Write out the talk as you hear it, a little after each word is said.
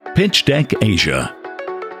Pitch Deck Asia.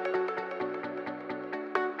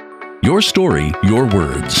 Your story, your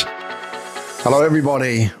words. Hello,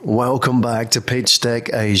 everybody. Welcome back to Pitch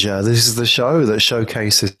Deck Asia. This is the show that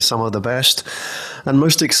showcases some of the best and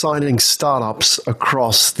most exciting startups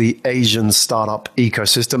across the Asian startup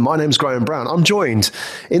ecosystem. My name's Graham Brown. I'm joined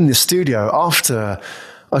in the studio after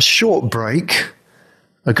a short break.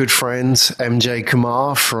 A good friend, MJ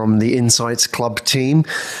Kumar from the Insights Club team.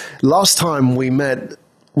 Last time we met,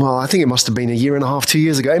 well, I think it must have been a year and a half, 2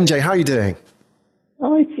 years ago. MJ, how are you doing?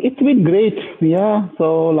 Oh, it's been great. Yeah.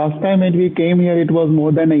 So last time when we came here, it was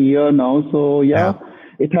more than a year now. So yeah.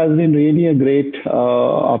 It has been really a great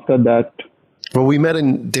after that. Well, we met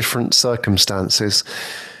in different circumstances.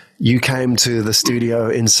 You came to the studio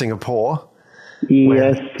in Singapore.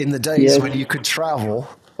 Yes. In the days when you could travel.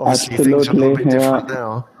 Obviously, things are a little bit different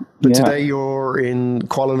now. But today you're in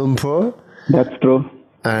Kuala Lumpur. That's true.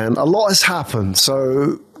 And a lot has happened.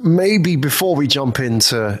 So maybe before we jump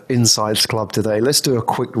into Insights Club today, let's do a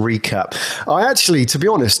quick recap. I actually, to be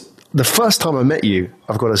honest, the first time I met you,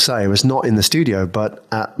 I've got to say, was not in the studio, but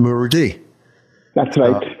at Murudi. That's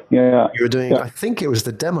right. Yeah. You were doing, I think it was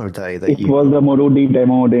the demo day that it was the Murudi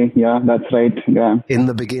demo day. Yeah, that's right. Yeah. In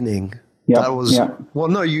the beginning. Yeah. That was, well,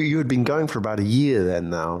 no, you had been going for about a year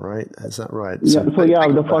then now, right? Is that right? Yeah. So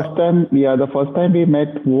the first time we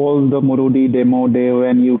met was the Murudi demo day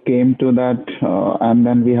when you came to that, and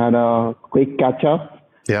then we had a quick catch up.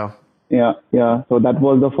 Yeah. Yeah. So that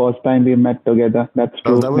was the first time we met together. That's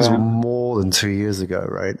true. That was more than 2 years ago,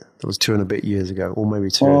 right? That was 2 and a bit years ago, or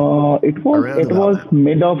maybe 2. It was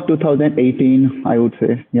mid of 2018, I would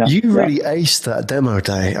say. Yeah. You really aced that demo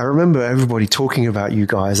day. I remember everybody talking about you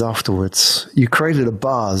guys afterwards. You created a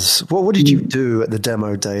buzz. What did you do at the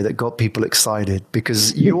demo day that got people excited?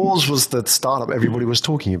 Because yours was the startup everybody was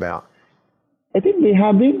talking about. I think we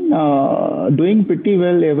have been doing pretty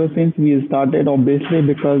well ever since we started, obviously,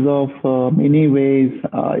 because of many ways.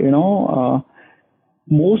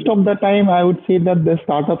 Most of the time, I would say that the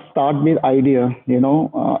startups start with idea,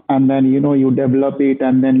 and then, you develop it,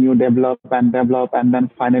 and then you develop, and then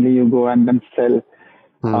finally you go and then sell.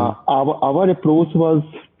 Our approach was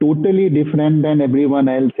totally different than everyone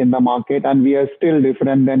else in the market, and we are still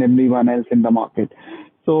different than everyone else in the market.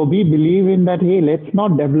 So we believe in that, hey, let's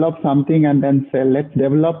not develop something and then sell. Let's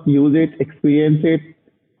develop, use it, experience it,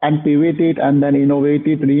 and pivot it, and then innovate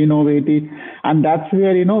it, re-innovate it. And that's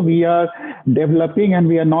where, we are developing, and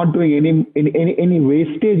we are not doing any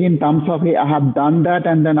wastage in terms of, hey, I have done that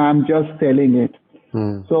and then I'm just selling it.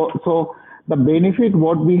 So the benefit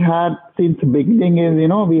what we had since beginning is,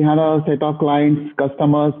 we had a set of clients,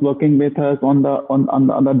 customers working with us on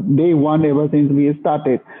the day one ever since we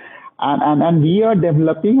started. And we are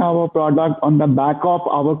developing our product on the back of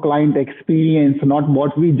our client experience, not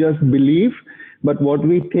what we just believe, but what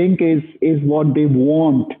we think is what they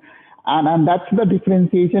want. And that's the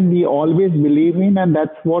differentiation we always believe in, and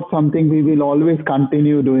that's what something we will always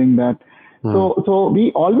continue doing that. So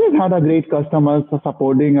we always had a great customers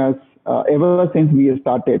supporting us ever since we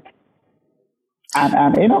started.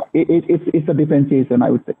 And it's a differentiation, I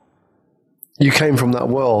would say. You came from that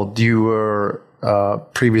world. You were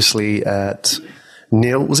previously at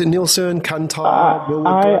Nielsen, Kantar?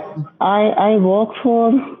 I work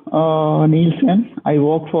for Nielsen. I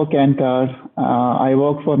work for Kantar. I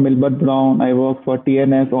work for Milbert Brown. I work for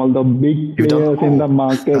TNS. All the big players in the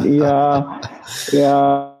market. Yeah.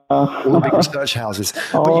 All the big research houses.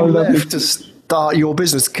 But you left to start your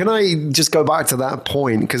business. Can I just go back to that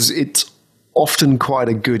point? Because it's often quite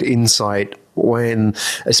a good insight when,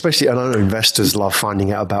 especially, and I know investors love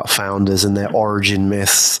finding out about founders and their origin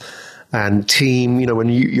myths and team. When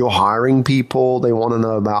you're hiring people, they want to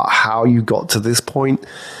know about how you got to this point.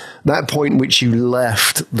 That point which you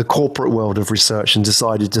left the corporate world of research and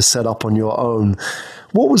decided to set up on your own.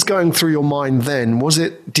 What was going through your mind then?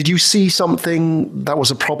 Did you see something that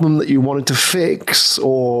was a problem that you wanted to fix,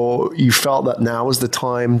 or you felt that now was the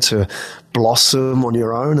time to blossom on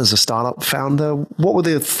your own as a startup founder? What were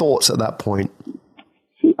the thoughts at that point?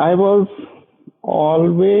 I was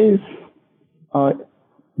always,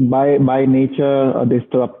 by nature, a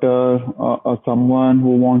disruptor, or someone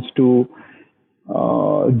who wants to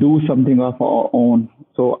do something of our own.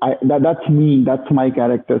 So that's me. That's my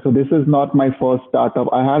character. So this is not my first startup.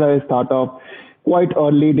 I had a startup quite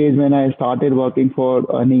early days when I started working for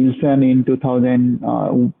Nielsen in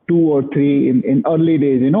 2002 or 3 in early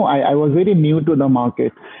days. I was very new to the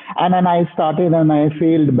market, and then I started and I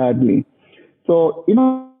failed badly. So,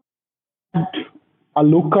 a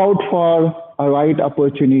lookout for a right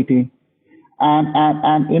opportunity.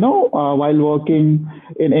 And while working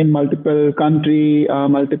in multiple country,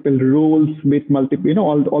 multiple roles with multiple,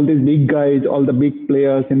 all these big guys, all the big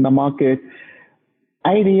players in the market,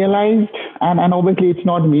 I realized, and obviously it's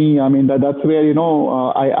not me. I mean, that's where,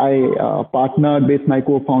 I partnered with my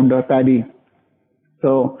co-founder, Paddy.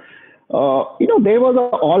 So, there was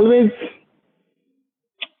always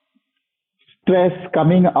stress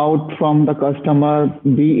coming out from the customer,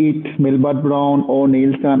 be it Milbert Brown or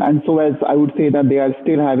Nielsen. And so as I would say that they are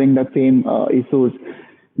still having the same issues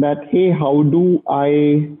that, hey, how do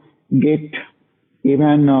I get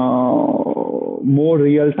even more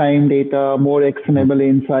real-time data, more actionable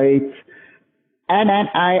insights? And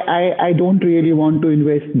I don't really want to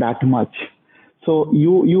invest that much. So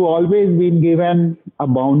you always been given a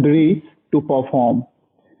boundary to perform.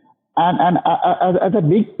 And as a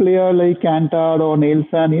big player like Kantar or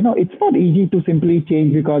Nielsen, it's not easy to simply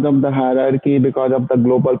change because of the hierarchy, because of the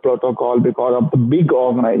global protocol, because of the big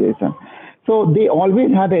organization. So they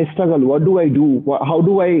always had a struggle. What do I do? How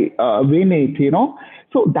do I win it?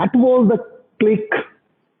 So that was the click.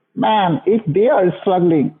 Man, if they are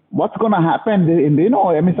struggling, what's going to happen?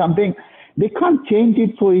 Something, they can't change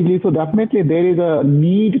it so easily. So definitely there is a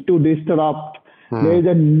need to disrupt. There is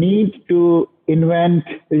a need to invent,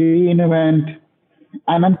 reinvent,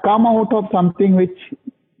 and then come out of something which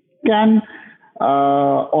can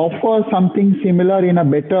offer something similar in a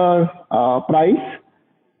better price,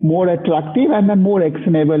 more attractive, and then more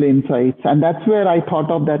actionable insights. And that's where I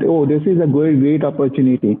thought of that, this is a great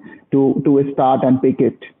opportunity to start and pick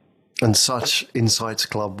it. And such Insights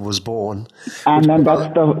Club was born. And then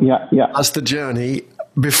that's the journey.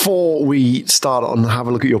 Before we start on have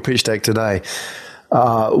a look at your pitch deck today,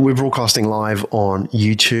 we're broadcasting live on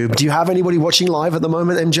YouTube. Do you have anybody watching live at the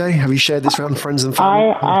moment, MJ? Have you shared this around friends and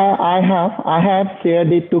family? I have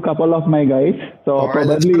shared it to a couple of my guys. So all right,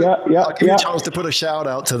 probably, I'll give you a chance to put a shout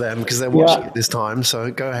out to them because they're watching it this time.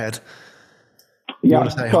 So go ahead. You want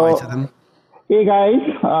to say hi to them? Hey guys,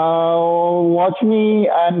 watch me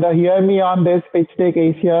and hear me on this Pitch Deck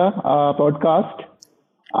Asia podcast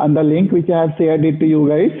and the link which I have shared it to you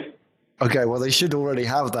guys. Okay, well, they should already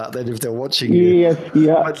have that then if they're watching you. Yes,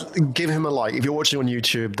 yeah. But give him a like. If you're watching on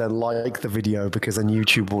YouTube, then like the video because then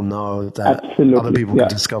YouTube will know that other people can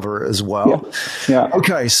discover it as well. Yeah.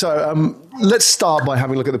 Okay, so let's start by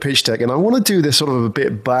having a look at the pitch deck. And I want to do this sort of a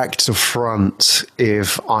bit back to front,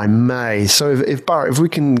 if I may. So if Barrett, if we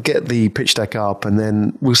can get the pitch deck up and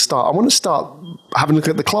then we'll start. I want to start having a look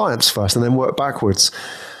at the clients first and then work backwards.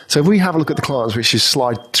 So if we have a look at the clients, which is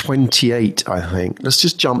slide 28, I think, let's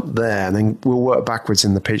just jump there and then we'll work backwards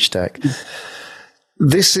in the pitch deck.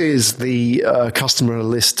 This is the customer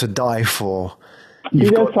list to die for.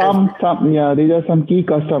 These are some key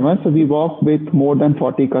customers. So we work with more than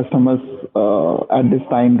 40 customers at this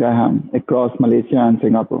time, Graham, across Malaysia and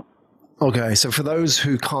Singapore. Okay, so for those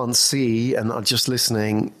who can't see and are just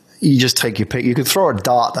listening, you just take your pick. You could throw a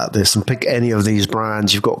dart at this and pick any of these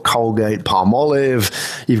brands. You've got Colgate, Palmolive,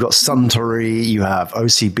 you've got Suntory, you have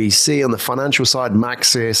OCBC on the financial side,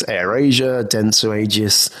 Maxis, AirAsia, Dentsu,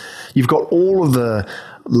 Aegis. You've got all of the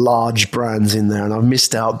large brands in there, and I've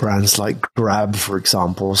missed out brands like Grab, for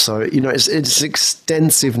example. So, it's an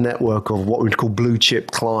extensive network of what we'd call blue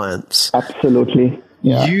chip clients. Absolutely.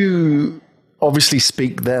 Yeah. You obviously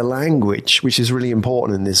speak their language, which is really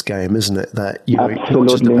important in this game, isn't it? That it's not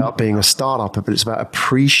just about being a startup, but it's about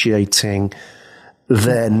appreciating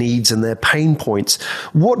their needs and their pain points.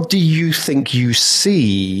 What do you think you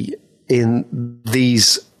see in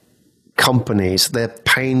these companies, their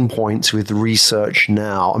pain points with research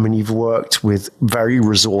now? I mean, you've worked with very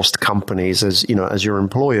resourced companies as your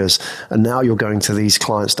employers, and now you're going to these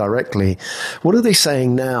clients directly. What are they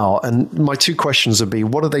saying now? And my two questions would be,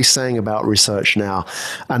 what are they saying about research now?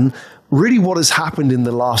 And really what has happened in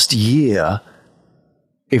the last year,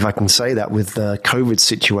 if I can say that, with the COVID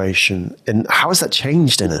situation, and how has that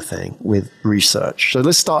changed anything with research? So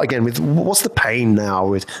let's start again with what's the pain now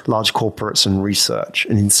with large corporates and research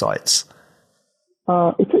and insights?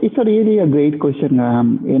 It's a really a great question,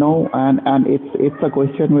 and it's a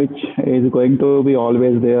question which is going to be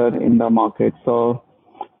always there in the market. So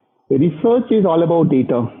research is all about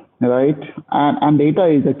data, right? And data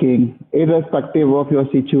is the king, irrespective of your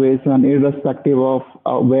situation, irrespective of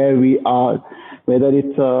where we are, whether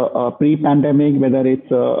it's a pre-pandemic, whether it's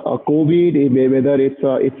a COVID, whether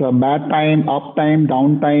it's a bad time, up time,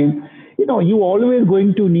 down time. You always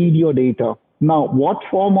going to need your data. Now, what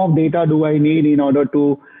form of data do I need in order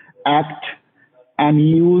to act and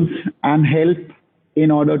use and help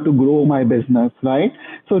in order to grow my business, right?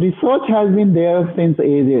 So research has been there since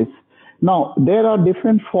ages. Now, there are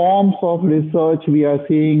different forms of research we are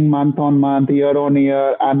seeing month on month, year on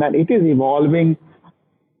year, and that it is evolving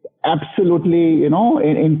absolutely,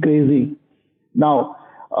 in crazy. Now,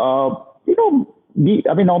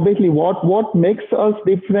 obviously, what makes us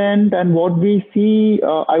different and what we see,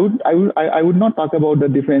 I would not talk about the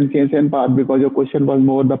differentiation part because your question was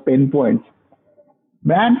more the pain points.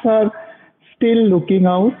 Brands are still looking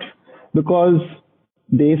out because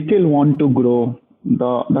they still want to grow.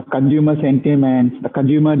 The consumer sentiments, the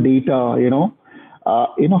consumer data,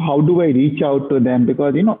 how do I reach out to them?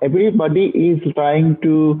 Because, everybody is trying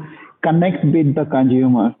to connect with the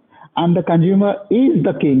consumer, and the consumer is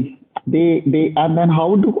the king. And then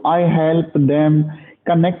how do I help them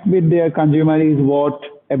connect with their consumer is what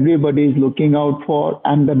everybody is looking out for,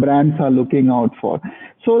 and the brands are looking out for.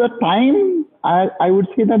 So the time, I would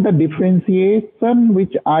say that the differentiation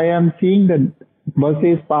which I am seeing that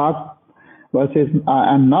versus past versus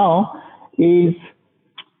and now is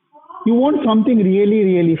you want something really,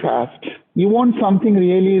 really fast. You want something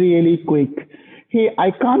really, really quick. Hey,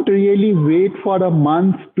 I can't really wait for a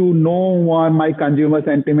month to know my consumer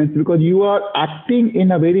sentiments because you are acting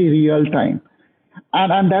in a very real time.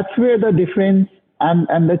 And that's where the difference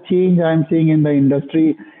and the change I'm seeing in the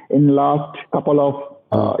industry in last couple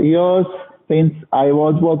of years since I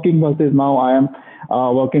was working versus now I am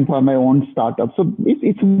working for my own startup. So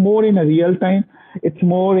it's more in a real time. It's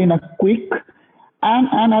more in a quick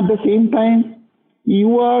and at the same time,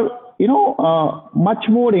 you are, much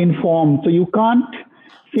more informed. So you can't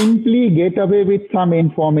simply get away with some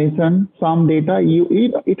information, some data.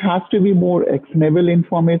 It has to be more actionable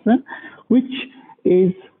information, which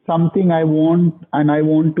is something I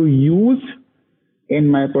want to use in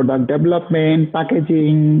my product development,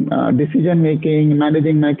 packaging, decision making,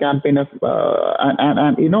 managing my campaign,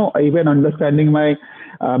 and even understanding my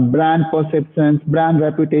brand perceptions, brand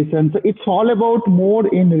reputation. So it's all about more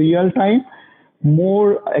in real time,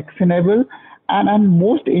 more actionable, and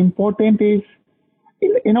most important is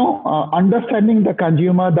understanding the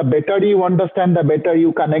consumer. The better you understand, the better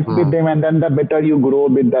you connect with them, and then the better you grow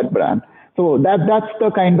with that brand. So that's the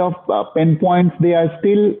kind of pain points they are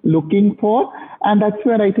still looking for, and that's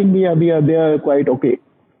where I think we are there quite okay.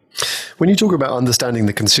 When you talk about understanding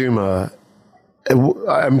the consumer,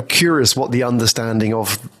 I'm curious what the understanding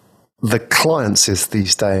of the clients is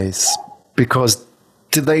these days, because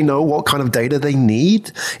do they know what kind of data they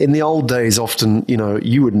need? In the old days, often,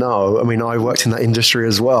 you would know, I mean, I worked in that industry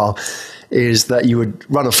as well, is that you would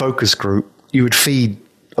run a focus group, you would feed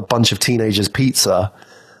a bunch of teenagers pizza,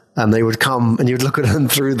 and they would come and you'd look at them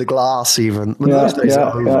through the glass even. Those days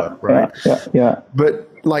are over, right? Yeah. But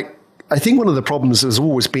I think one of the problems has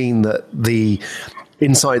always been that the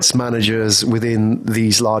insights managers within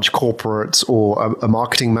these large corporates or a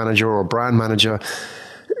marketing manager or a brand manager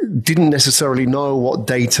didn't necessarily know what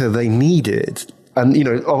data they needed. And,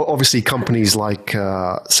 obviously companies like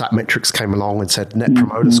Satmetrics came along and said net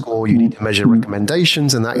promoter score, you need to measure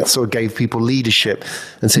recommendations. And that sort of gave people leadership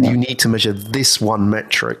and said, you need to measure this one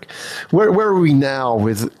metric. Where are we now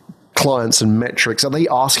with clients and metrics? Are they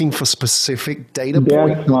asking for specific data points? They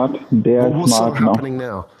are smart. They are what's smart happening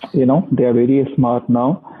now? They are very smart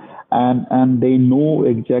now. And they know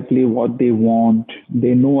exactly what they want.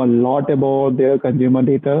 They know a lot about their consumer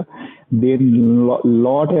data. They know a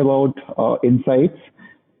lot about insights.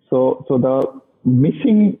 So the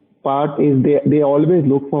missing part is they always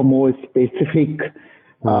look for more specific.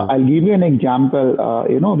 I'll give you an example.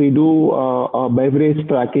 We do a beverage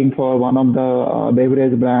tracking for one of the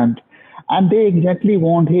beverage brand, and they exactly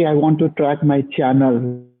want, hey, I want to track my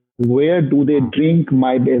channel. Where do they drink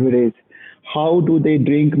my beverage? How do they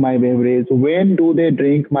drink my beverage? When do they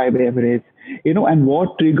drink my beverage? And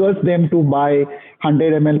what triggers them to buy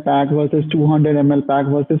 100 ml pack versus 200 ml pack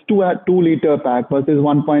versus 2 liter pack versus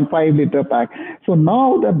 1.5 liter pack. So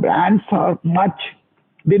now the brands are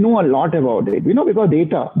they know a lot about it, because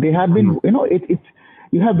data, they have been,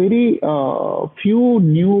 you have very few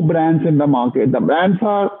new brands in the market. The brands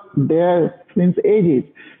are there since ages.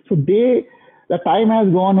 So the time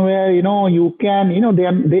has gone where, you can,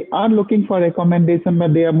 they are looking for recommendation,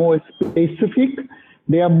 but they are more specific.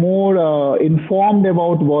 They are more informed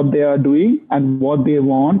about what they are doing and what they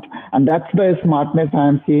want. And that's the smartness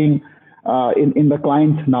I'm seeing in the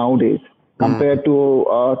clients nowadays compared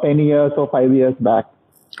to 10 years or 5 years back.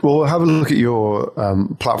 Well, have a look at your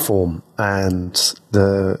platform and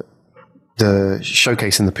the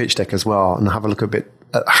showcase in the pitch deck as well, and have a look a bit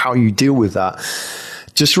at how you deal with that.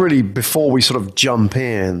 Just really, before we sort of jump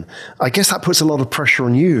in, I guess that puts a lot of pressure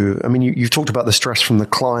on you. I mean, you've talked about the stress from the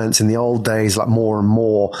clients in the old days, like more and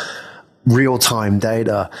more. real-time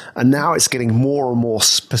data, and now it's getting more and more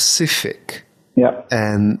specific. Yeah.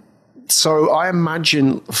 And so I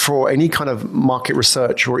imagine for any kind of market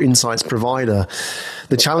research or insights provider,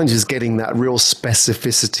 the challenge is getting that real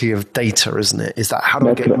specificity of data, isn't it? Is that how do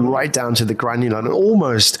I get right down to the granular and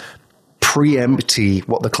almost preempty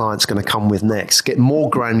what the client's going to come with next, get more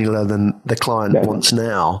granular than the client wants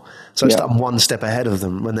now. So it's I'm one step ahead of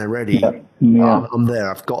them when they're ready. I'm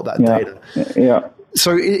there. I've got that data. Yeah.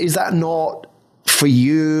 So is that not for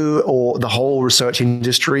you or the whole research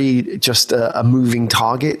industry just a moving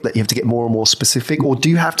target that you have to get more and more specific? Or do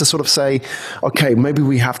you have to sort of say, okay, maybe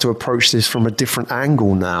we have to approach this from a different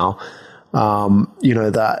angle now?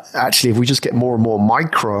 That actually if we just get more and more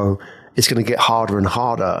micro, it's going to get harder and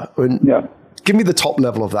harder. Give me the top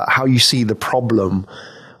level of that, how you see the problem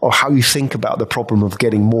or how you think about the problem of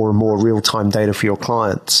getting more and more real-time data for your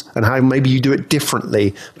clients and how maybe you do it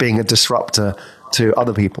differently being a disruptor to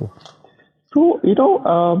other people. So, it's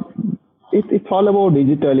all about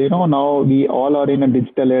digital. Now we all are in a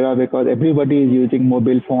digital era because everybody is using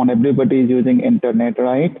mobile phone, everybody is using internet,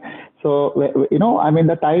 right? So,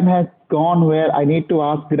 the time has gone where I need to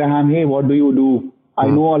ask Graham, hey, what do you do? I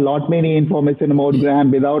know a lot many information about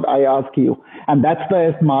Graham without I ask you. And that's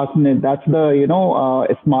the smartness, that's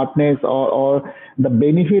the, smartness or the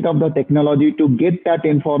benefit of the technology to get that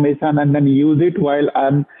information and then use it while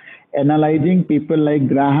I'm analyzing people like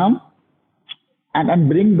Graham and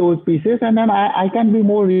bring those pieces. And then I can be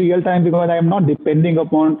more real time because I am not depending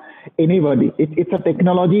upon anybody. It's a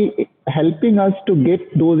technology helping us to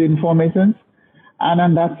get those informations.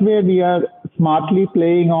 And that's where we are smartly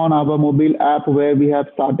playing on our mobile app, where we have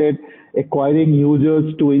started acquiring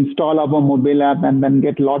users to install our mobile app and then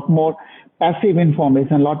get a lot more passive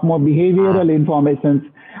information, a lot more behavioral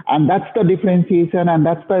information. And that's the differentiation and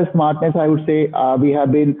that's the smartness I would say we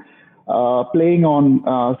have been playing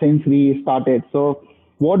on since we started. So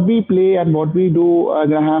what we play and what we do,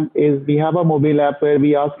 Graham, is we have a mobile app where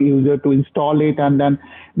we ask user to install it and then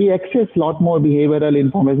we access a lot more behavioral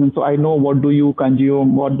information. So I know what do you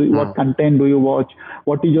consume, what content do you watch,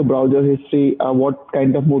 what is your browser history, what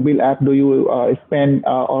kind of mobile app do you spend,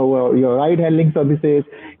 or your ride hailing services,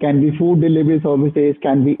 can be food delivery services,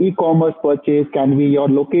 can be e-commerce purchase, can be your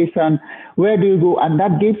location, where do you go? And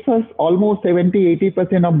that gives us almost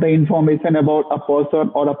 70-80% of the information about a person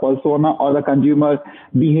or a persona or the consumer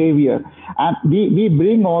behavior. And we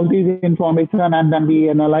bring all these information and then we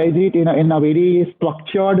analyze it in a very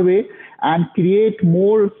structured way and create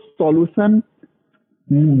more solution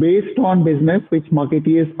based on business which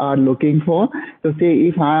marketeers are looking for. So say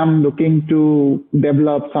if I am looking to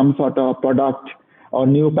develop some sort of product or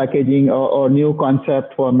new packaging or new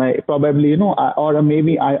concept for my probably, or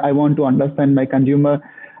maybe I want to understand my consumer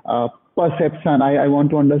perception. I want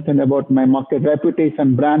to understand about my market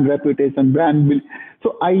reputation, brand.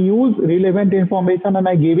 So I use relevant information and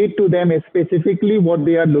I give it to them specifically what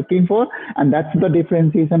they are looking for. And that's the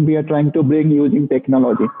differentiation we are trying to bring using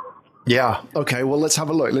technology. Yeah. Okay. Well, let's have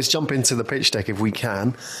a look. Let's jump into the pitch deck if we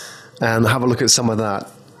can and have a look at some of that.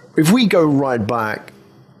 If we go right back,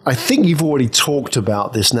 I think you've already talked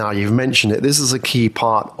about this now. You've mentioned it. This is a key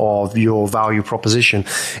part of your value proposition.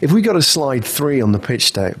 If we go to slide 3 on the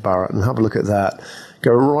pitch deck, Bharat, and have a look at that,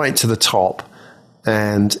 go right to the top.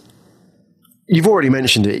 And you've already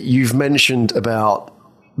mentioned it. You've mentioned about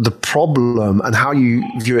the problem and how you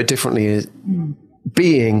view it differently as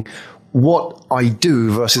being what I do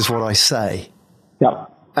versus what I say. Yeah.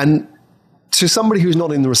 And to somebody who's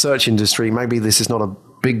not in the research industry, maybe this is not a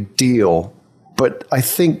big deal. But I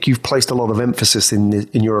think you've placed a lot of emphasis in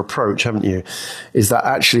your approach, haven't you? Is that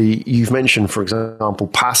actually you've mentioned, for example,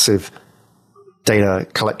 passive data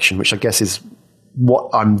collection, which I guess is what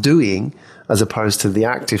I'm doing, as opposed to the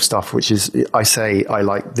active stuff, which is I say I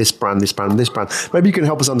like this brand, this brand, this brand. Maybe you can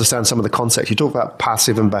help us understand some of the concepts. You talk about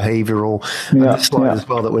passive and behavioral and this slide as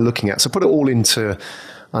well that we're looking at. So put it all into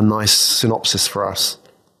a nice synopsis for us.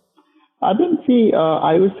 I think,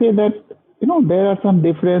 I would say that there are some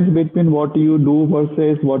difference between what you do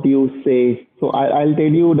versus what you say. So I'll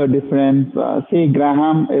tell you the difference. Say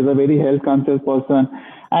Graham is a very health conscious person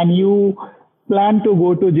and you plan to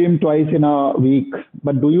go to gym twice in a week,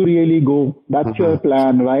 but do you really go? That's your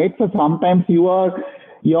plan, right? So sometimes your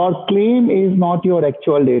claim is not your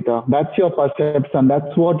actual data. That's your perception.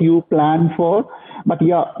 That's what you plan for. But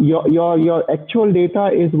your actual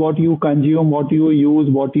data is what you consume, what you use,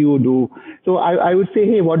 what you do. So I would say,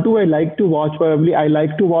 hey, what do I like to watch? Probably I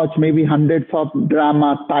like to watch maybe hundreds of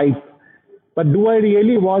drama types. But do I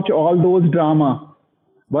really watch all those drama?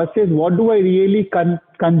 Versus what do I really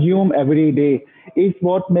consume every day? Is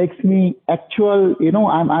what makes me actual,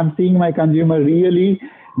 I'm seeing my consumer really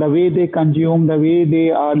the way they consume, the way they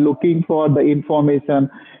are looking for the information.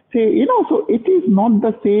 See, so it is not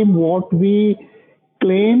the same what we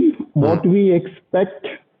claim, what we expect,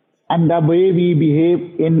 and the way we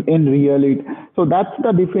behave in reality. So that's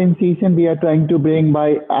the differentiation we are trying to bring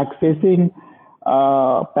by accessing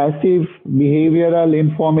passive behavioral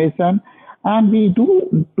information. And we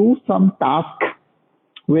do some task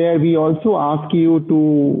where we also ask you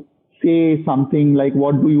to say something like,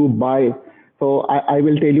 what do you buy? So I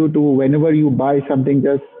will tell you to, whenever you buy something,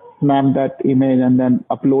 just snap that image and then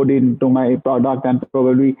upload it into my product, and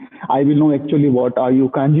probably I will know actually what are you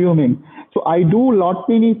consuming. So I do lot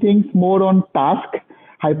many things more on task,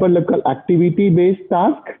 hyperlocal activity based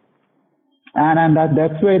task. And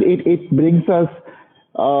that's where it brings us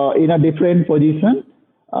in a different position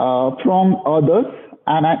from others.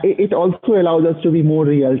 And it also allows us to be more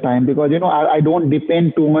real time, because, I don't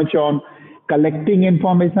depend too much on collecting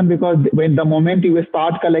information, because when the moment you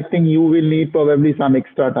start collecting, you will need probably some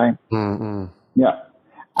extra time. Mm-hmm. Yeah.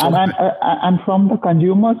 And from the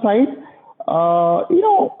consumer side,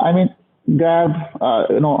 Grab,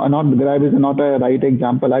 not Grab is not a right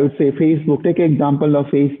example. I would say Facebook. Take example of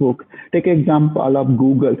Facebook. Take example of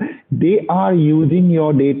Google. They are using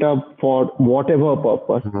your data for whatever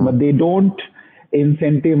purpose, but they don't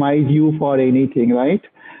incentivize you for anything, right?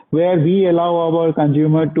 Where we allow our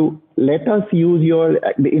consumer to let us use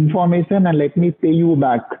the information and let me pay you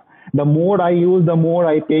back. The more I use, the more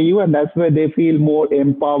I pay you, and that's where they feel more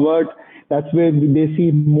empowered. That's where they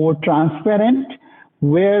see more transparent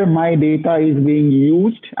where my data is being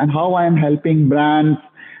used and how I am helping brands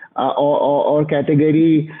or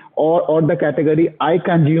category or the category I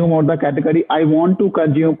consume or the category I want to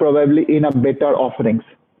consume probably in a better offerings.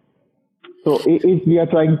 So we are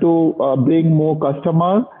trying to bring more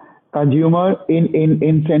consumer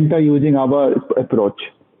in center using our approach.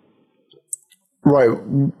 Right.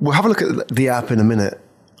 We'll have a look at the app in a minute.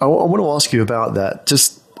 I want to ask you about that.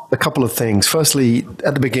 Just a couple of things. Firstly,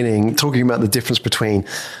 at the beginning, talking about the difference between,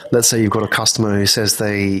 let's say you've got a customer who says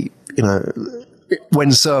they,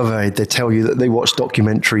 when surveyed, they tell you that they watch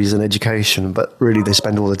documentaries and education, but really they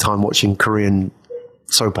spend all the time watching Korean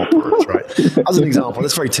soap operas, right? As an example,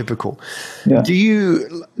 that's very typical. Yeah. Do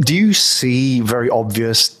you see very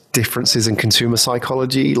obvious differences in consumer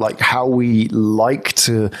psychology, like how we like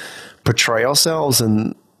to portray ourselves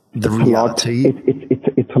and the reality?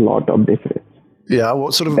 It's a lot of difference. Yeah,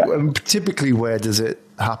 what sort of typically where does it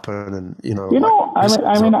happen? And I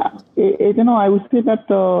would say that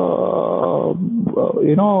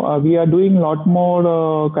we are doing a lot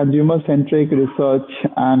more consumer centric research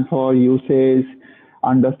and for usage,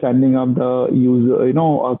 understanding of the user,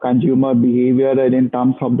 consumer behavior, and in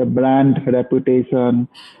terms of the brand reputation.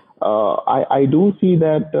 I do see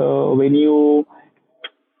that when your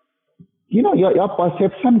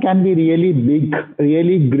perception can be really big,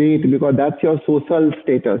 really great, because that's your social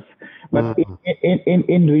status. But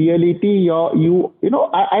in reality,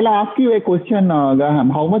 I'll ask you a question, Graham.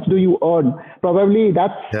 How much do you earn? Probably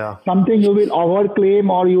that's something you will overclaim,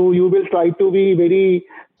 or you will try to be very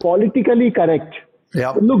politically correct.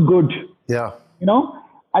 Yeah. Look good. Yeah.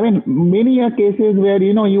 Many are cases where,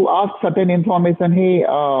 you ask certain information, hey,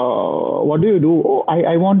 what do you do? Oh,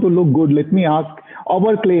 I want to look good. Let me ask.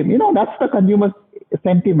 Overclaim. That's the consumer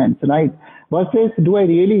sentiments, right? Versus, do I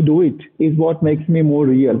really do it is what makes me more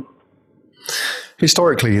real.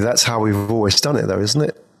 Historically, that's how we've always done it, though, isn't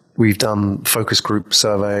it? We've done focus group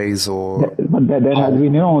surveys But there has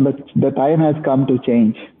been, the time has come to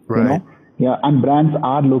change. Right. Yeah, and brands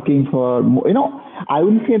are looking for more, I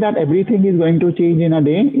wouldn't say that everything is going to change in a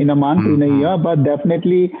day, in a month, in a year, but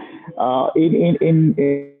definitely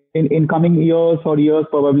in coming years or years,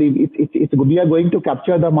 probably it's we are going to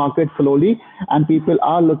capture the market slowly, and people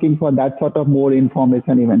are looking for that sort of more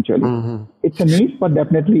information eventually. It's a niche, but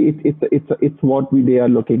definitely it's what they are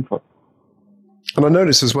looking for. And I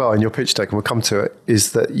noticed as well in your pitch deck, and we'll come to it,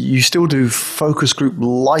 is that you still do focus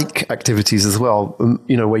group-like activities as well,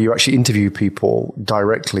 where you actually interview people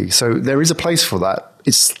directly. So there is a place for that.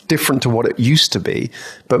 It's different to what it used to be,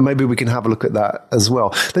 but maybe we can have a look at that as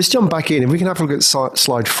well. Let's jump back in. If we can have a look at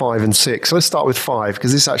slide 5 and 6. So let's start with 5,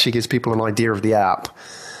 because this actually gives people an idea of the app.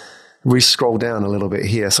 We scroll down a little bit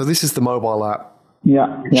here. So this is the mobile app.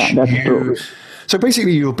 Yeah, that's true. So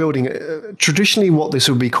basically you're building, traditionally what this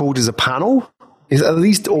would be called is a panel. Is at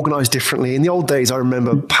least organized differently. In the old days, I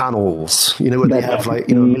remember panels, where they have a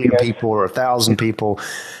million people or 1,000 people.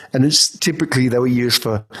 And it's typically they were used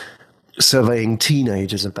for surveying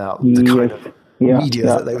teenagers about the kind of media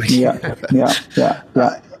that they were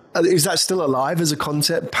Is that still alive as a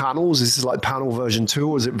concept, panels? Is this like panel version 2,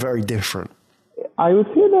 or is it very different? I would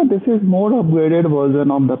say that this is more upgraded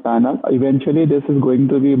version of the panel. Eventually, this is going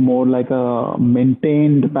to be more like a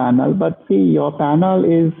maintained panel. But see, your panel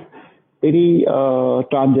is very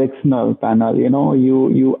transactional panel.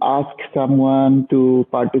 You ask someone to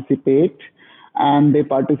participate, and they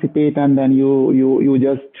participate, and then you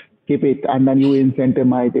just keep it, and then you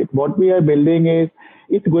incentivize it. What we are building is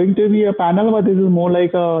it's going to be a panel, but this is more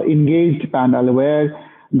like a engaged panel where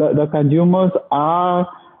the consumers are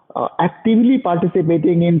actively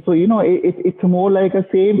participating in. So, it's more like a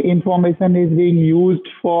same information is being used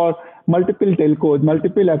for multiple telcos,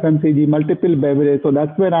 multiple FMCG, multiple beverages. So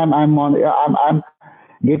that's where I'm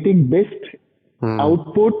getting best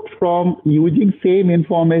output from using same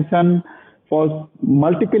information for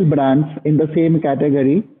multiple brands in the same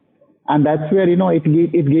category. And that's where, it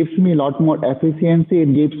gives me a lot more efficiency.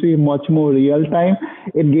 It gives me much more real time.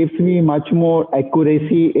 It gives me much more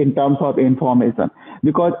accuracy in terms of information,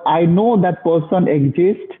 because I know that person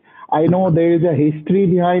exists. I know there is a history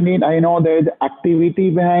behind it. I know there is activity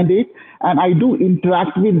behind it. And I do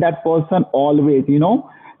interact with that person always,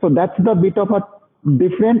 So that's the bit of a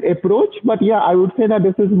different approach. But yeah, I would say that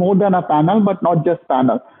this is more than a panel, but not just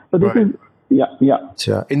panel. So this is,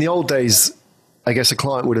 yeah. In the old days, I guess a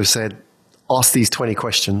client would have said, ask these 20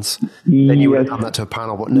 questions. Then you would have done that to a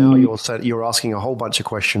panel. But now you're asking a whole bunch of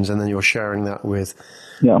questions, and then you're sharing that with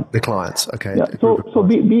the clients. Okay. Yeah. So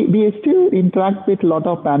we still interact with a lot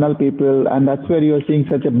of panel people, and that's where you're seeing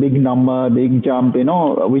such a big number, big jump,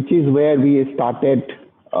 which is where we started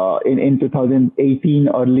in 2018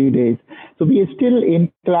 early days. So we still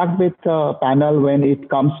interact with panel when it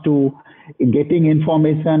comes to getting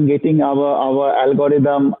information, getting our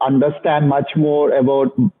algorithm, understand much more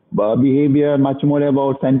about behavior, much more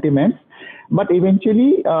about sentiments. But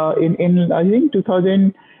eventually, in I think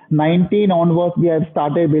 2019 onwards, we have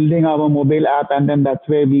started building our mobile app, and then that's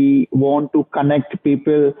where we want to connect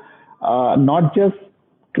people, not just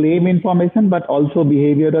claim information, but also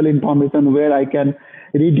behavioral information, where I can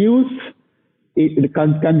reduce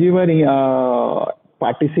consumer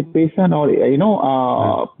participation, or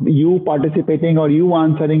you participating or you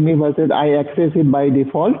answering me versus I access it by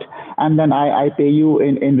default, and then I pay you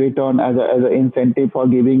in return as an incentive for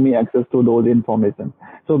giving me access to those information.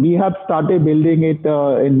 So we have started building it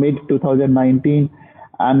in mid 2019,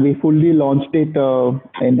 and we fully launched it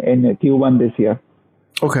in Q1 this year.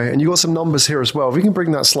 Okay, and you got some numbers here as well. If we can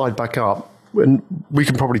bring that slide back up, and we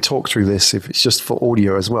can probably talk through this if it's just for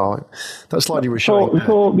audio as well. That slide you were showing.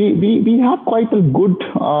 So we have quite a good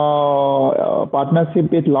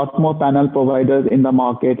partnership with a lot more panel providers in the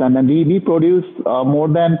market, and then we produce more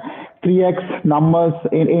than 3x numbers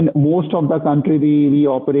in most of the country we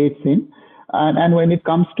operate in. And when it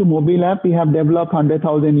comes to mobile app, we have developed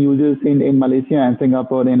 100,000 users in Malaysia and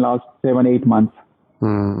Singapore in last 7-8 months.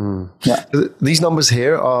 Mm-hmm. Yeah. These numbers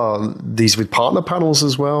here, are these with partner panels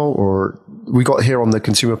as well? Or we got here on the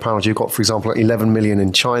consumer panels, you've got, for example, 11 million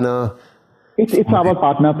in China. It's our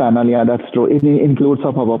partner panel. Yeah, that's true. It includes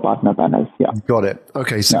of our partner panels. Yeah. Got it.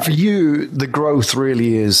 Okay. So for you, the growth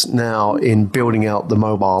really is now in building out the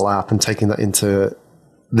mobile app and taking that into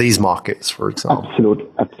these markets, for example.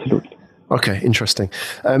 Absolutely. Okay. Interesting.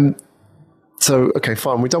 Okay,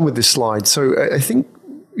 fine. We're done with this slide. So I think,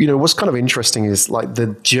 what's kind of interesting is like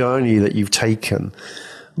the journey that you've taken.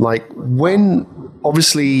 Like when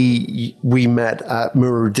obviously we met at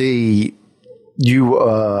Murudi, you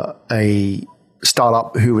were a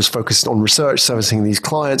startup who was focused on research, servicing these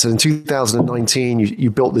clients. And in 2019, you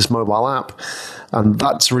built this mobile app, and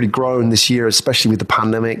that's really grown this year, especially with the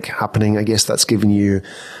pandemic happening. I guess that's given you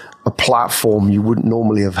a platform you wouldn't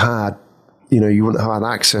normally have had. You wouldn't have had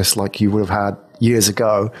access like you would have had years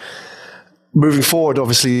ago. Moving forward,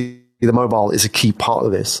 obviously, the mobile is a key part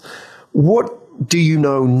of this. What do you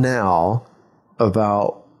know now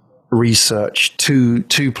about research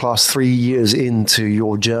 3 years into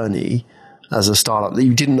your journey as a startup that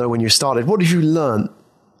you didn't know when you started? What have you learned?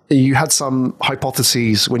 You had some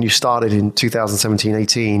hypotheses when you started in 2017,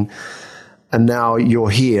 18, and now you're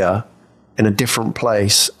here in a different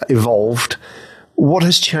place, evolved. What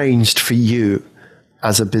has changed for you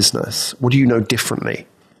as a business? What do you know differently?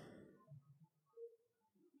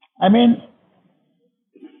 I mean,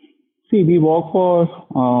 see, we work for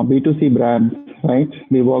B2C brands, right?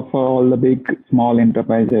 We work for all the big, small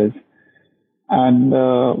enterprises. And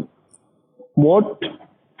what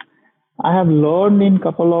I have learned in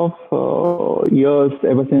couple of years,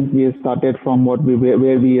 ever since we started from where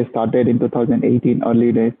we started in 2018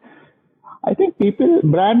 early days, I think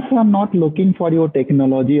brands are not looking for your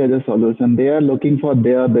technology as a solution. They are looking for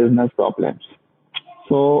their business problems.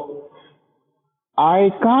 So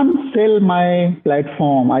I can't sell my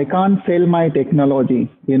platform. I can't sell my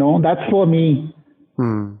technology. That's for me.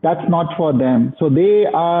 That's not for them. So they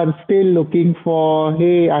are still looking for,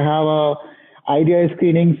 hey, I have a idea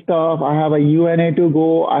screening stuff. I have a UNA to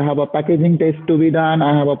go. I have a packaging test to be done.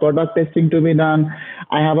 I have a product testing to be done.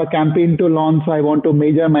 I have a campaign to launch. So I want to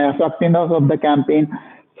measure my effectiveness of the campaign.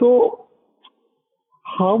 So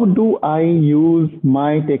how do I use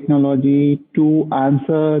my technology to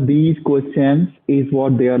answer these questions is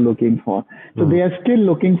what they are looking for. So they are still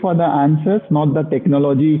looking for the answers, not the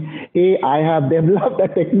technology. Hey, I have developed a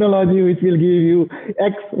technology which will give you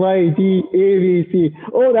X, Y, Z, A, B, C.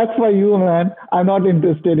 Oh, that's for you, man. I'm not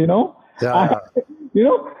interested, Yeah.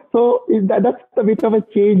 So that's a bit of a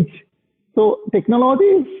change. So technology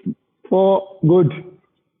is for good.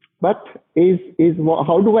 But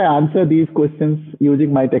how do I answer these questions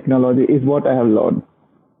using my technology is what I have learned.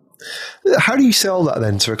 How do you sell that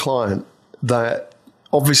then to a client that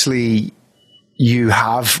obviously you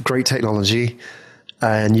have great technology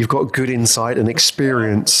and you've got good insight and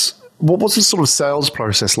experience? What's the sort of sales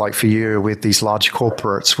process like for you with these large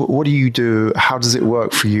corporates? What do you do? How does it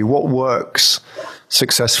work for you? What works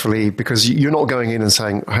successfully? Because you're not going in and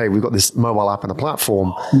saying, hey, we've got this mobile app and a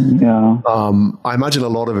platform. Yeah. I imagine a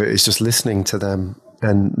lot of it is just listening to them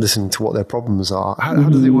and listening to what their problems are. How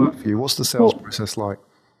does it work for you? What's the sales process like?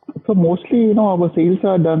 So mostly, our sales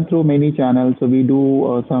are done through many channels. So we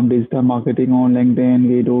do some digital marketing on LinkedIn.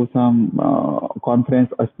 We do some conference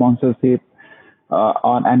sponsorship.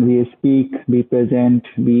 And we speak, we present,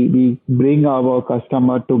 we bring our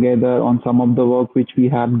customer together on some of the work which we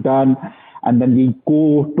have done, and then we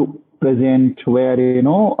go to present where,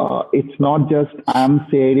 it's not just I'm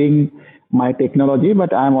sharing my technology,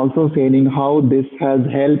 but I'm also sharing how this has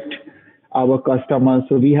helped our customers.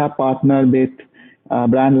 So we have partnered with a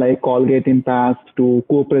brand like Colgate in past to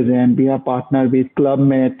co-present. We have partnered with Club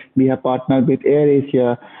Med. We have partnered with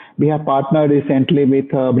AirAsia. We have partnered recently with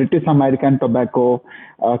British American Tobacco,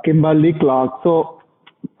 Kimberly Clark. So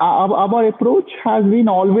our approach has been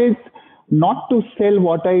always not to sell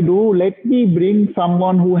what I do. Let me bring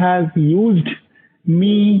someone who has used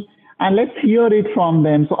me and let's hear it from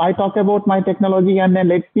them. So I talk about my technology and then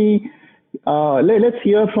let's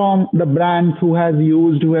hear from the brands who has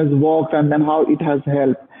used, who has worked, and then how it has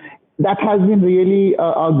helped. That has been really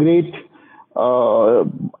a great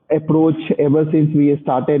approach ever since we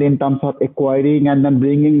started in terms of acquiring and then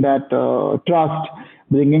bringing that trust,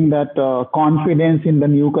 bringing that confidence in the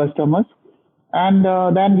new customers. And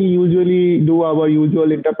then we usually do our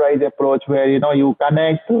usual enterprise approach where, you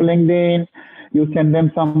connect through LinkedIn, you send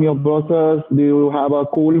them some of your brochures, you have a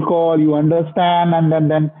cold call, you understand, and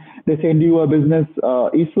then they send you a business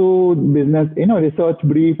issue, business, research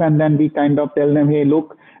brief, and then we kind of tell them, hey,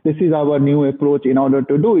 look, this is our new approach in order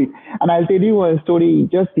to do it. And I'll tell you a story.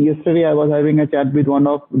 Just yesterday, I was having a chat with one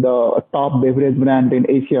of the top beverage brand in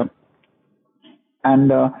Asia. And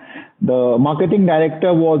the marketing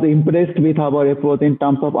director was impressed with our approach in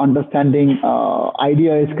terms of understanding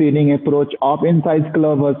idea screening approach of Insights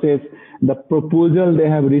Club versus the proposal they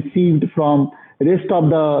have received from rest of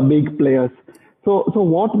the big players. So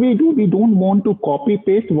what we do, we don't want to copy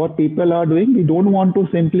paste what people are doing. We don't want to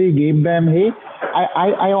simply give them, hey,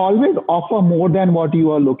 I always offer more than what you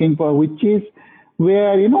are looking for, which is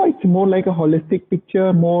where, it's more like a holistic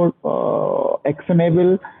picture, more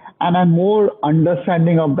actionable, and a more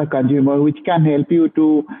understanding of the consumer, which can help you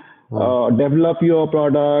to develop your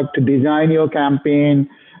product, design your campaign,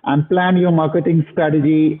 and plan your marketing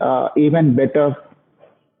strategy even better.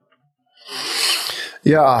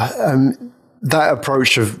 Yeah, that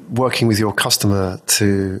approach of working with your customer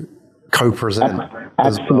to co-present.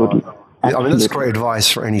 Absolutely. I mean, that's great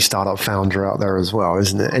advice for any startup founder out there as well,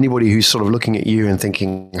 isn't it? Anybody who's sort of looking at you and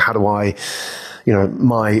thinking, how do I,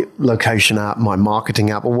 my location app, my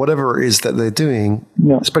marketing app, or whatever it is that they're doing,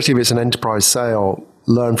 especially if it's an enterprise sale,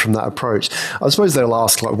 learn from that approach. I suppose they'll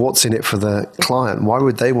ask, what's in it for the client? Why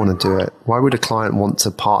would they want to do it? Why would a client want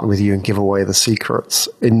to partner with you and give away the secrets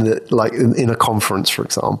in a conference, for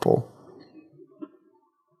example?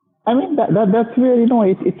 I mean, that's where,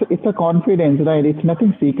 it's a confidence, right? It's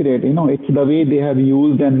nothing secret, it's the way they have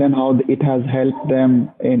used and then how it has helped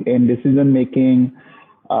them in decision making,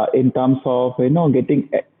 in terms of, getting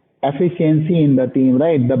efficiency in the team,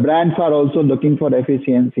 right? The brands are also looking for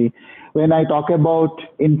efficiency. When I talk about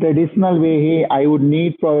in traditional way, hey, I would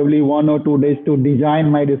need probably 1 or 2 days to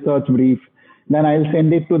design my research brief. Then I'll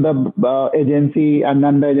send it to the agency, and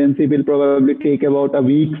then the agency will probably take about a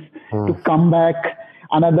week to come back,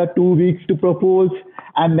 another 2 weeks to propose,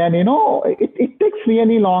 And then, it takes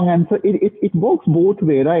really long. And so it works both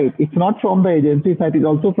way, right? It's not from the agency side. It's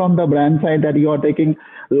also from the brand side that you are taking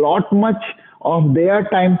much of their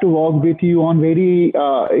time to work with you on very,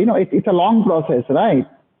 it's a long process, right?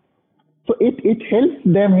 So it helps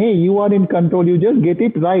them. Hey, you are in control. You just get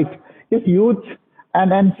it right. Just use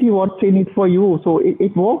and see what's in it for you. So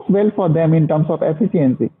it works well for them in terms of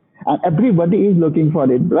efficiency. And everybody is looking for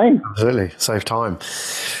it, right? Absolutely. Save time.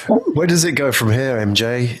 Where does it go from here,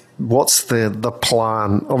 MJ? What's the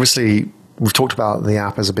plan? Obviously, we've talked about the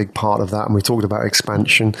app as a big part of that, and we talked about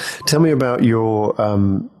expansion. Tell me about your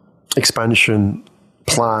expansion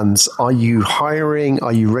plans. Are you hiring?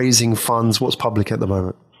 Are you raising funds? What's public at the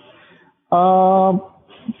moment?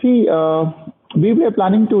 We were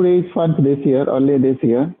planning to raise funds early this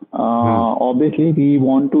year. Obviously, we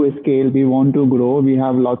want to scale, we want to grow, we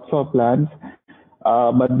have lots of plans.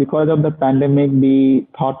 But because of the pandemic, we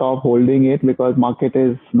thought of holding it because market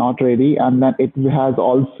is not ready. And then it has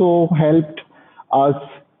also helped us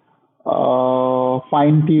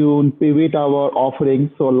fine-tune, pivot our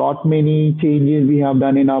offerings. So many changes we have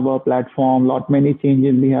done in our platform, many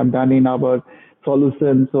changes we have done in our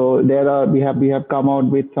solution. So we have come out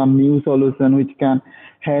with some new solution which can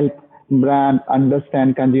help brand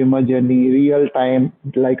understand consumer journey real time,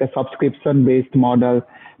 like a subscription based model,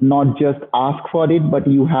 not just ask for it, but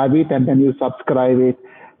you have it and then you subscribe it.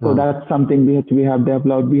 So that's something which we have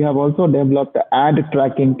developed. We have also developed an ad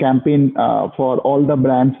tracking campaign for all the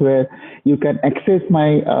brands where you can access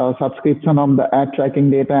my subscription on the ad tracking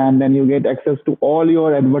data, and then you get access to all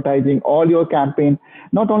your advertising, all your campaign.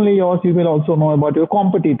 Not only yours, you will also know about your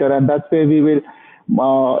competitor, and that's where we will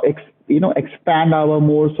expand our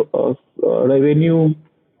more revenue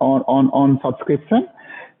on subscription.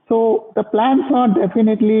 So the plans are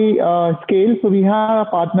definitely scale. So we have a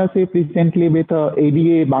partnership recently with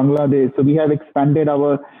ADA Bangladesh. So we have expanded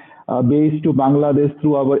our base to Bangladesh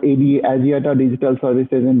through our ADA Axiata Digital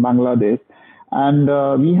Services in Bangladesh. And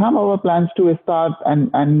we have our plans to start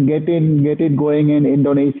and get it going in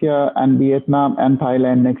Indonesia and Vietnam and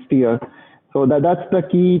Thailand next year. So that's the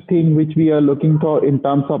key thing which we are looking for in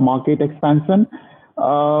terms of market expansion.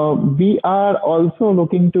 We are also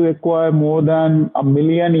looking to acquire more than 1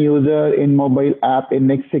 million users in mobile app in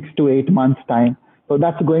next 6 to 8 months time. So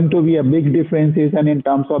that's going to be a big difference and in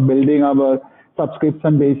terms of building our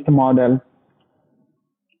subscription based model.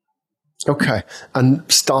 Okay. And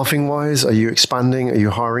staffing wise, are you expanding? Are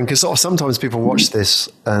you hiring? Because sometimes people watch this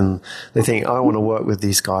and they think, I want to work with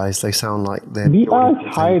these guys. They sound like they're... We are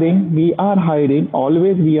hiring.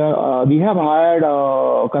 Always we have hired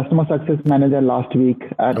a customer success manager last week.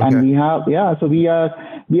 And we have, so we are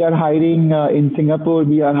hiring in Singapore.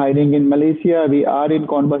 We are hiring in Malaysia. We are in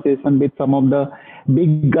conversation with some of the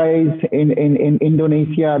big guys in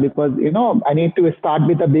Indonesia because, I need to start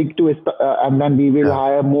with the big and then we will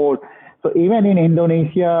hire more. So even in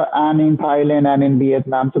Indonesia and in Thailand and in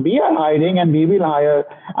Vietnam. So we are hiring and we will hire.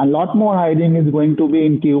 A lot more hiring is going to be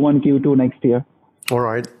in Q1, Q2 next year. All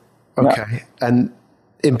right. Okay. Yeah. And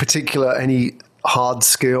in particular, any hard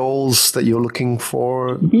skills that you're looking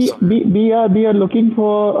for? We are looking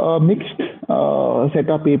for a mixed set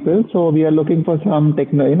of people. So we are looking for some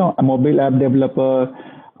a mobile app developer.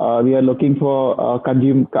 We are looking for a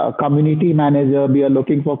community manager. We are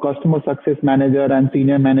looking for customer success manager and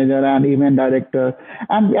senior manager and event director.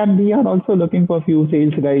 And we are also looking for few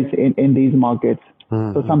sales guys in these markets.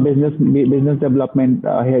 Mm-hmm. So some business development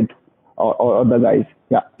head or the guys.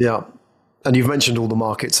 Yeah. Yeah. And you've mentioned all the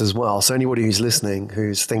markets as well. So anybody who's listening,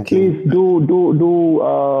 who's thinking, please do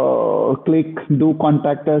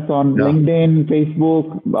contact us on LinkedIn,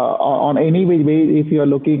 Facebook, on any way if you are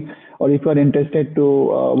looking or if you are interested to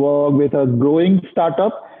work with a growing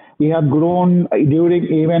startup. We have grown during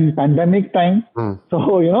even pandemic time.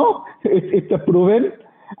 So, it's a proven,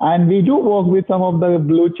 and we do work with some of the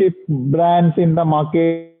blue chip brands in the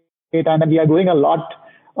market, and we are growing a lot.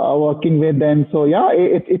 Working with them. So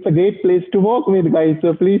it's a great place to work with, guys.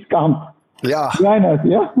 So please come. Yeah. Join us.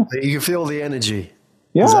 Yeah. You feel the energy.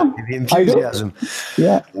 Yeah. Exactly. The enthusiasm.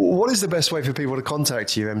 Yeah. What is the best way for people to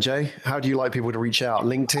contact you, MJ? How do you like people to reach out?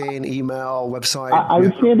 LinkedIn, email, website? I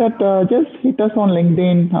would say that just hit us on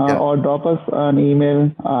LinkedIn or drop us an email,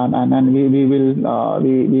 and we will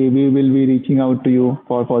be reaching out to you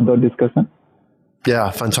for further discussion.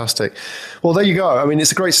 Yeah, fantastic. Well, there you go. I mean,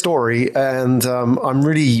 it's a great story, and I'm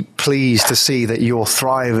really pleased to see that you're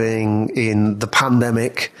thriving in the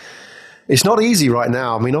pandemic. It's not easy right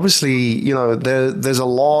now. I mean, obviously, there's a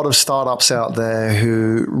lot of startups out there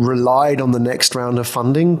who relied on the next round of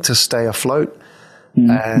funding to stay afloat,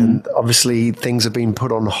 and obviously things have been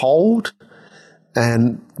put on hold.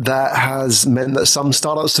 And that has meant that some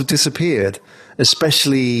startups have disappeared,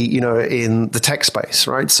 especially, in the tech space,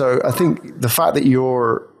 right? So I think the fact that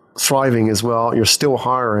you're thriving as well, you're still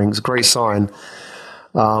hiring, is a great sign.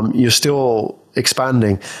 You're still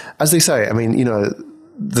expanding. As they say,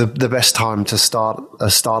 the best time to start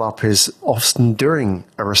a startup is often during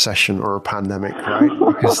a recession or a pandemic, right?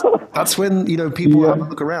 Because that's when, people have a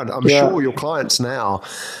look around. I'm sure your clients now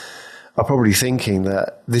are probably thinking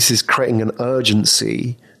that this is creating an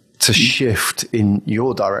urgency to shift in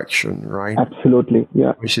your direction, right? Absolutely,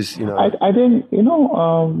 yeah. Which is, I think,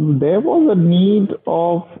 there was a need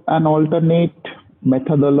of an alternate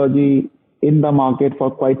methodology in the market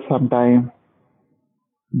for quite some time.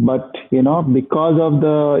 But, because of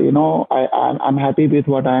the, I'm happy with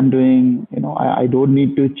what I'm doing, I don't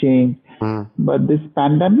need to change. But this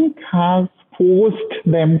pandemic has forced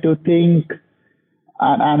them to think,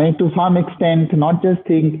 and to some extent, not just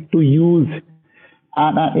think, to use.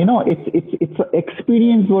 And, it's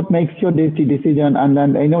experience what makes your decision, and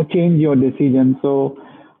then, change your decision. So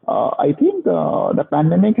I think the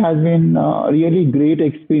pandemic has been a really great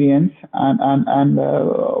experience. And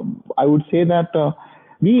I would say that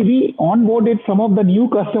we onboarded some of the new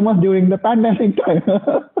customers during the pandemic time.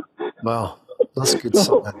 Wow, that's good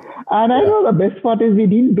sign. And I know the best part is we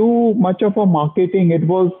didn't do much of a marketing. It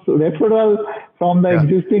was referral from the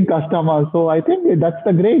existing customers. So I think that's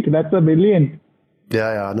brilliant.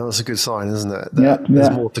 Yeah, no, that's a good sign, isn't it?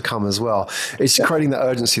 There's more to come as well. It's creating that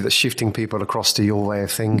urgency that's shifting people across to your way of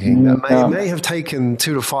thinking. That may have taken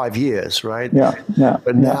 2 to 5 years, right?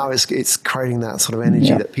 But now it's creating that sort of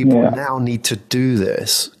energy that people now need to do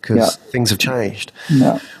this because things have changed.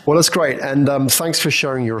 Well, that's great. And thanks for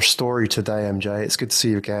sharing your story today, MJ. It's good to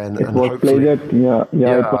see you again. It was a pleasure. It was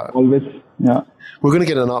always, We're going to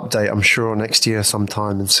get an update, I'm sure, next year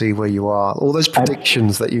sometime and see where you are. All those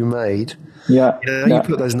predictions that you made. You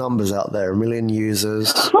put those numbers out there, 1 million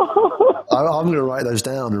users. I'm going to write those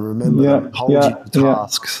down and remember them, hold you to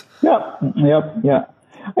tasks. I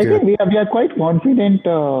think we are quite confident,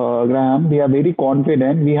 Graham. We are very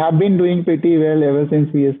confident. We have been doing pretty well ever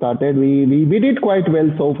since we started. We did quite well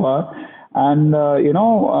so far. And,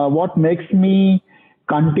 what makes me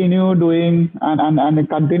continue doing and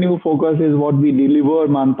continue focus is what we deliver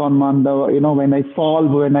month on month. When I solve,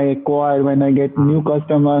 when I acquire, when I get new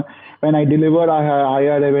customer, when I deliver, I have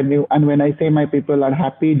higher revenue. And when I say my people are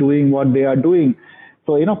happy doing what they are doing.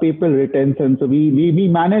 So, people retention. So we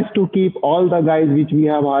managed to keep all the guys which we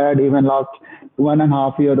have hired even last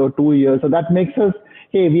 1.5 years or 2 years. So that makes us,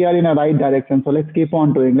 hey, we are in a right direction. So let's keep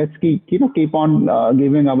on doing. Let's keep on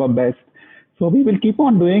giving our best. So we will keep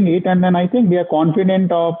on doing it. And then I think we are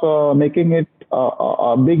confident of making it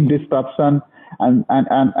a big disruption and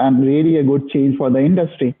really a good change for the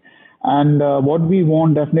industry. And what we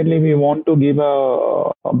want, definitely we want to give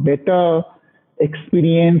a better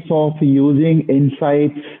experience of using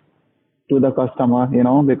insights to the customer,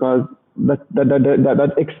 because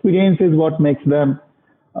that experience is what makes them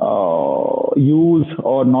use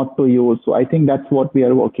or not to use. So I think that's what we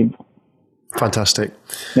are working for. Fantastic.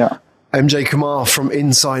 Yeah. MJ Kumar from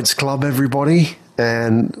Insights Club, everybody.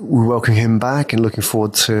 And we welcome him back and looking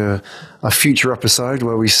forward to a future episode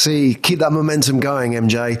where we keep that momentum going,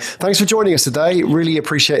 MJ. Thanks for joining us today. Really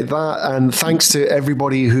appreciate that. And thanks to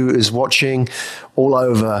everybody who is watching all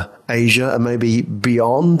over Asia and maybe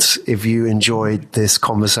beyond. If you enjoyed this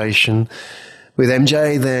conversation with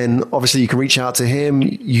MJ, then obviously you can reach out to him.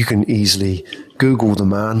 You can easily Google the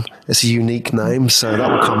man. It's a unique name, so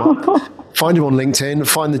that will come up. Find him on LinkedIn,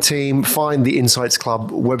 find the team, find the Insights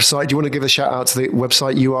Club website. Do you want to give a shout out to the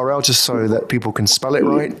website URL just so that people can spell it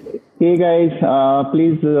right? Hey guys,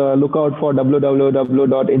 please look out for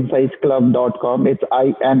www.insightsclub.com. It's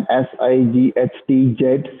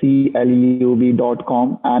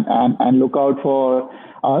INSIGHTZCLUB.com and look out for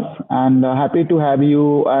us. And happy to have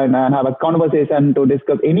you and have a conversation to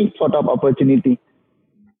discuss any sort of opportunity.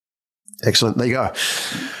 Excellent. There you go.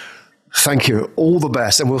 Thank you. All the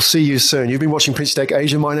best. And we'll see you soon. You've been watching Pitch Deck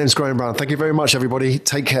Asia. My name's Graham Brown. Thank you very much, everybody.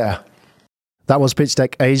 Take care. That was Pitch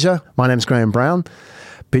Deck Asia. My name's Graham Brown.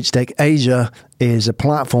 Pitch Deck Asia is a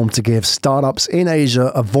platform to give startups in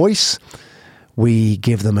Asia a voice. We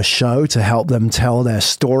give them a show to help them tell their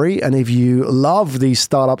story. And if you love these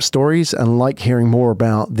startup stories and like hearing more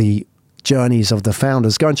about the journeys of the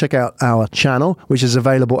founders, go and check out our channel, which is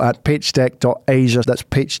available at pitchdeck.asia. That's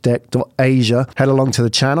pitchdeck.asia. Head along to the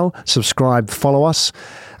channel, subscribe, follow us,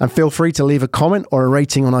 and feel free to leave a comment or a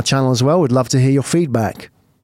rating on our channel as well. We'd love to hear your feedback.